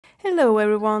Hello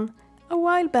everyone! A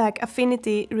while back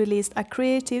Affinity released a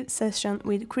creative session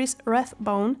with Chris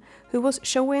Rathbone, who was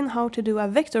showing how to do a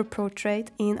vector portrait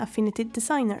in Affinity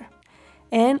Designer.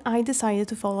 And I decided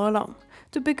to follow along,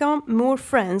 to become more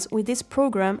friends with this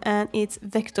program and its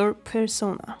vector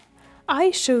persona.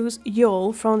 I chose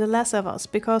Joel from The Last of Us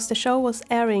because the show was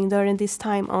airing during this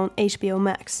time on HBO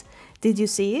Max. Did you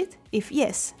see it? If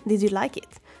yes, did you like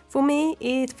it? For me,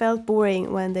 it felt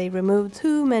boring when they removed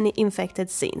too many infected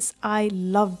scenes. I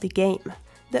loved the game.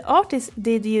 The artist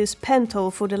did use pen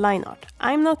tool for the line art.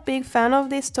 I'm not a big fan of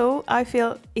this tool, I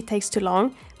feel it takes too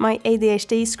long. My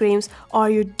ADHD screams, "Are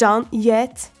you done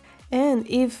yet?" And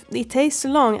if it takes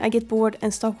too long, I get bored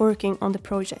and stop working on the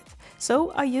project.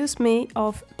 So I use me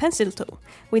of pencil tool.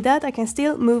 With that I can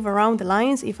still move around the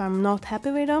lines if I'm not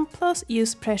happy with them, plus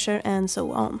use pressure and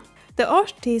so on. The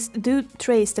artist do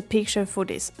trace the picture for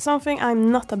this, something I'm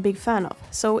not a big fan of,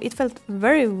 so it felt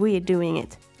very weird doing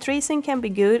it. Tracing can be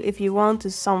good if you want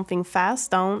to something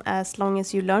fast down as long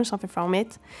as you learn something from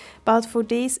it, but for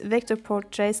these vector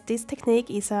portraits this technique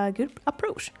is a good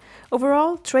approach.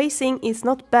 Overall, tracing is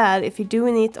not bad if you're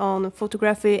doing it on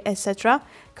photography, etc.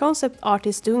 Concept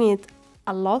artists doing it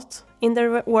a lot in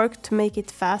their work to make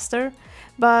it faster,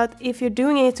 but if you're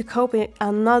doing it to copy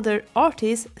another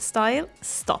artist's style,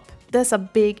 stop. That's a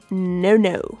big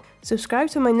no-no. Subscribe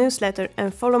to my newsletter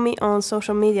and follow me on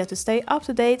social media to stay up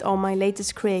to date on my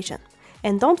latest creation.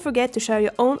 And don't forget to share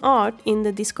your own art in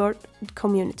the Discord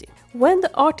community. When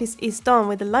the artist is done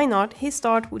with the line art, he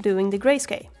starts doing the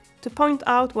grayscale, to point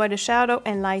out where the shadow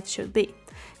and light should be.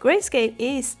 Grayscale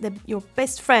is your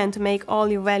best friend to make all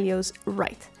your values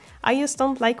right. I just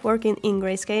don't like working in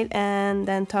grayscale and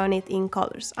then turn it in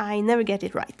colors. I never get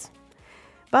it right.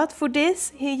 But for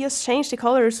this, he just changed the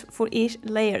colors for each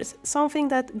layers, something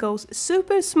that goes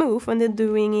super smooth when they're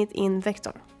doing it in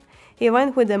vector. He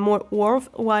went with the more warmth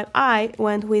while I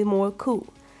went with more cool.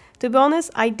 To be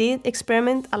honest, I did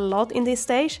experiment a lot in this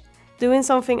stage. Doing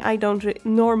something I don't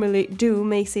normally do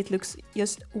makes it look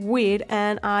just weird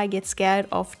and I get scared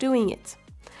of doing it.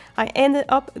 I ended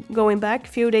up going back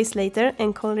a few days later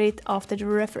and colored it after the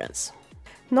reference.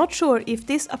 Not sure if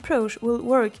this approach will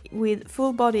work with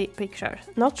full body picture.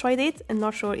 Not tried it and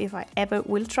not sure if I ever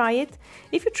will try it.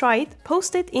 If you try it,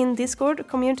 post it in Discord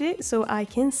community so I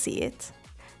can see it.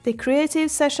 The creative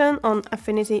session on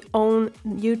Affinity own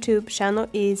YouTube channel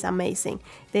is amazing.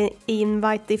 They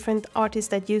invite different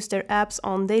artists that use their apps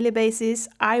on daily basis.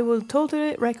 I will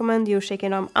totally recommend you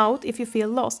checking them out if you feel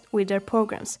lost with their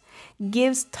programs.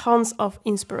 Gives tons of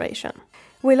inspiration.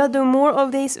 Will I do more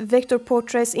of these vector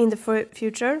portraits in the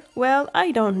future? Well,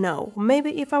 I don't know.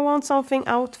 Maybe if I want something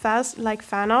out fast like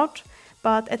fan art,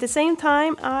 but at the same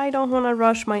time I don't want to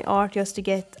rush my art just to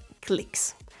get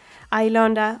clicks. I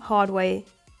learned that hard way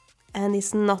and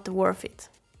it's not worth it.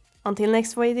 Until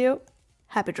next video,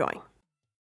 happy drawing!